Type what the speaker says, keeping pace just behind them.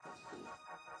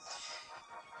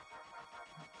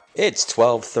It's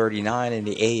 12:39 in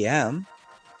the AM.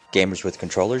 Gamers with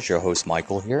Controllers, your host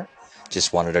Michael here.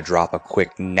 Just wanted to drop a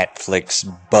quick Netflix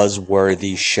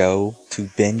buzzworthy show to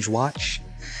binge watch.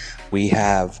 We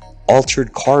have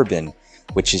Altered Carbon,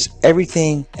 which is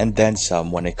everything and then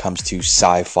some when it comes to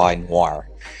sci-fi noir.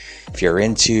 If you're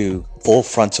into full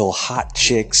frontal hot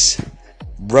chicks,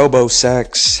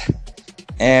 robo-sex,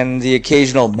 and the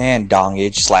occasional man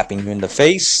dongage slapping you in the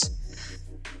face,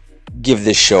 give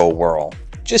this show a whirl.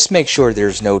 Just make sure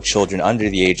there's no children under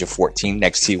the age of 14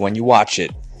 next to you when you watch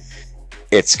it.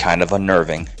 It's kind of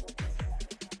unnerving.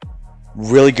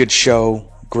 Really good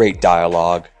show, great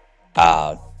dialogue.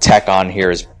 Tech on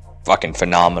here is fucking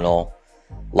phenomenal.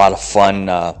 A lot of fun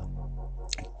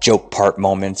joke part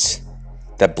moments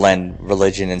that blend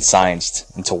religion and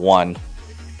science into one.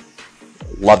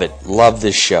 Love it. Love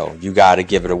this show. You gotta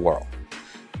give it a whirl.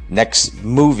 Next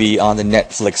movie on the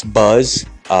Netflix buzz,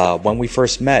 When We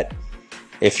First Met.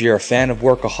 If you're a fan of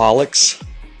Workaholics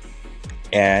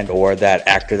and or that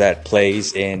actor that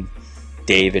plays in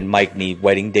Dave and Mike Need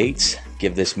Wedding Dates,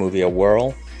 give this movie a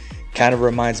whirl. Kind of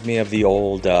reminds me of the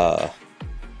old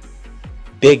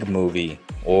Big movie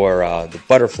or the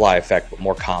Butterfly Effect, but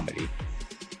more comedy.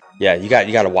 Yeah, you got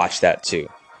to watch that too.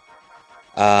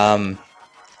 Um,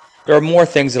 there are more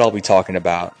things that I'll be talking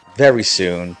about very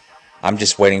soon. I'm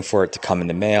just waiting for it to come in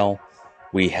the mail.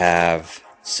 We have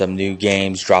some new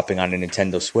games dropping on the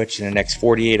Nintendo Switch in the next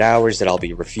 48 hours that I'll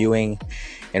be reviewing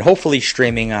and hopefully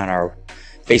streaming on our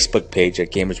Facebook page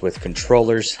at Gamers with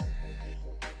Controllers,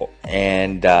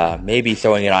 and maybe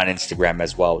throwing it on Instagram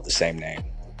as well with the same name.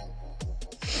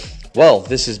 Well,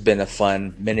 this has been a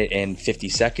fun minute and 50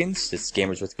 seconds. It's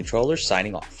Gamers with Controllers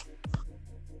signing off.